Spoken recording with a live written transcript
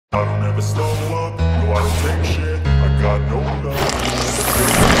I don't ever slow up, no I don't take shit, I got no love.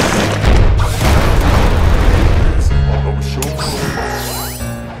 I'll always show up.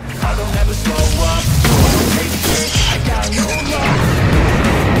 I don't ever slow up, no I don't take shit, I got no love.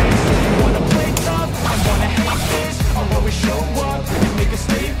 You wanna play tough, I wanna hate this, I'll always show up and make a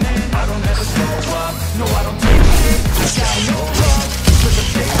statement. I don't ever slow up, no I don't take shit, I got no love. For the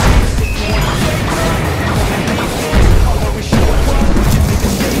fake this, if you wanna play tough, I wanna hate this, I'll always show up and make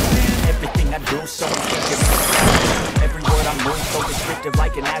a statement. Everything I do so instinctive, every word I move so descriptive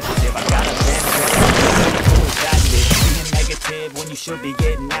like an adjective. I got a bad being negative when you should be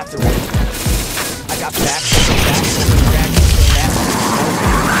getting after it. I got facts over facts over facts and that's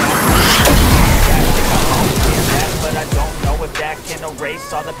but I don't know if that can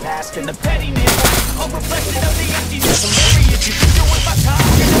erase all the past and the pettiness. A reflection of the emptiness. Hilarious, you can do it by time.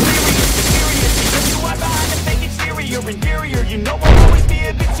 You're delirious, delirious. Because you are behind the fake exterior, inferior. You know I'll always be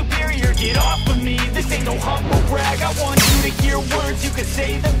a bit superior. Get off of me, this ain't no humble brag. I want you to hear words, you can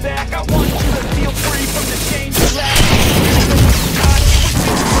say them back. I want you to feel free from the shame you lack.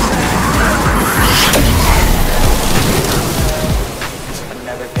 I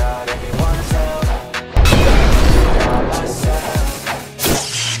never got anyone's help.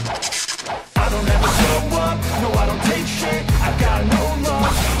 I don't ever slow up, no I don't take shit, I got no love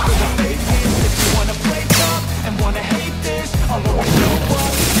for the fakeness. If you wanna play tough and wanna hate this, I'll always show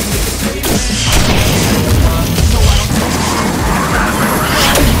up and make a statement. I don't ever slow up, no I don't take shit, I got no love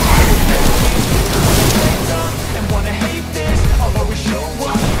for the fakeness. If you wanna play tough and wanna hate this, I'll always show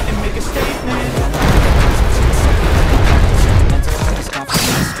up and make a statement.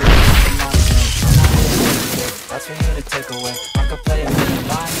 That's for you to take away. I could play a million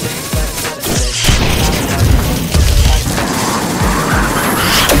mind games, but it's what it takes.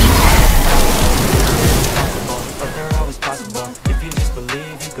 But they're always possible. If you just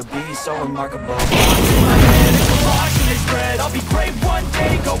believe, you could be so remarkable. My head is a loss and it's red. I'll be great one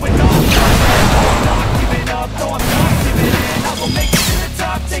day, going off. I'm not giving up, no I'm not giving in. I will make it to the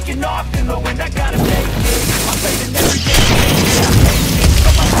top, taking off in the wind. I gotta make it. I'm fading every day. I'm patient,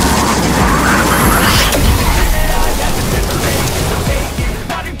 so my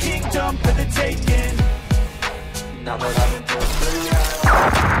modern kingdom for the taking. Now that I've been through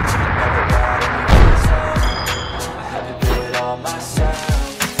never got anyone's help. I had to do it all myself.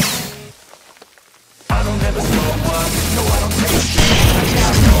 I don't ever slow up, no I don't take shit, I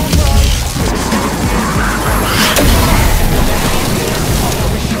got no love for the statement. I'll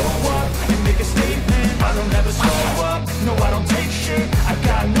always show up and make a statement. I don't ever slow up, no I don't take shit, I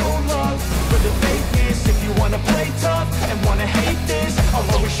got no love for the fakeness. If you wanna play tough and wanna hate this, I'll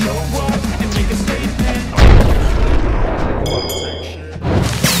always show up and make a statement.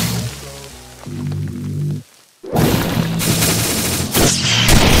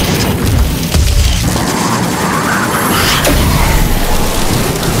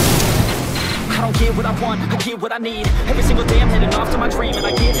 I don't get what I want, I get what I need. Every single day I'm heading off to my dream, and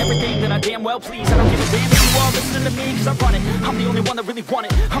I get everything that I damn well please. I don't give a damn if you all listening to me, cause I run it. I'm the only one that really want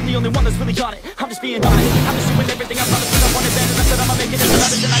it, I'm the only one that's really on it. I'm just being honest, I'm just doing everything I promised. Cause I want it bad enough that I'ma make it as an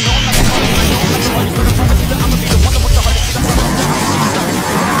artist. And I know I'm not the hardest, I know I'm not the hardest, but I promise you that I'ma be the one that works the hardest. Cause I promise that I'ma be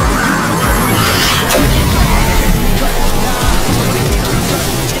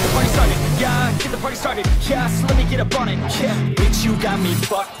Get the party started, yeah, get the party started, yeah, so let me get up on it, yeah. Bitch, you got me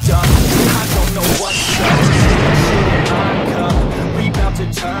fucked up, I don't know what's up. Shit in my cup, we bout to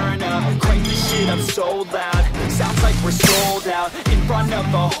turn up, crank this shit up so loud. Sounds like we're sold out, in front of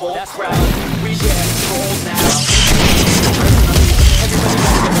a whole crowd. We get control now.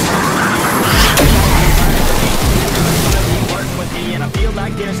 And I feel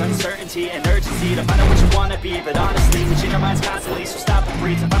like there's uncertainty and urgency to find out what you wanna be. But honestly, we change our minds constantly, so stop and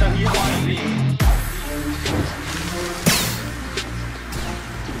breathe and find out who you wanna be.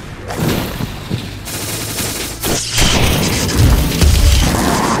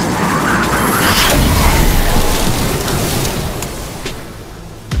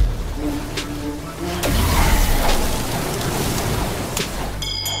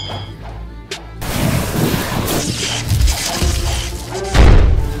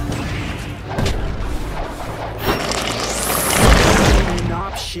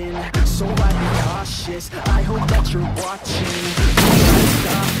 So I'd be cautious, I hope that you're watching.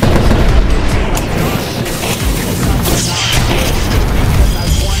 Because I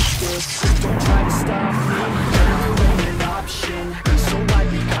want this, don't try to stop me. You ain't an option, so I'd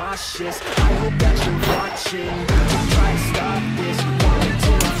be cautious, I hope that you're watching. Don't try to stop this, want it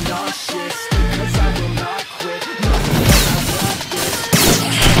till I'm nauseous. Cause I will not quit, no, because I want this.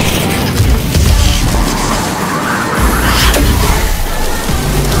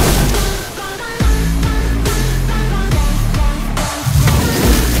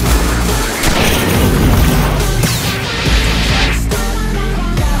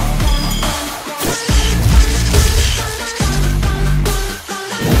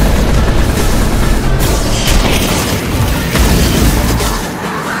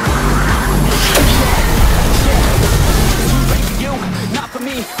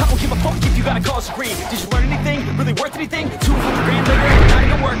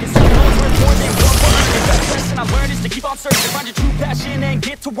 on searching. Find your true passion and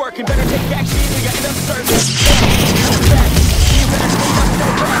get to work. And better take action or you end up serving. You better stay up, no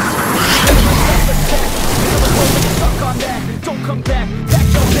rest. Stuck on that, don't come back. Pack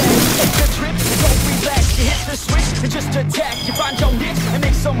your bag, take the trip, don't relax. You hit the switch and just attack. You find your niche and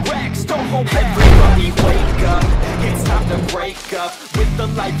make some racks. Don't hold back. Everybody wake up, it's time to break up with the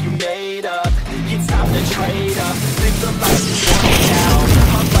life you made up. It's time to trade up, live the life you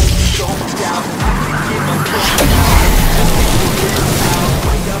want now.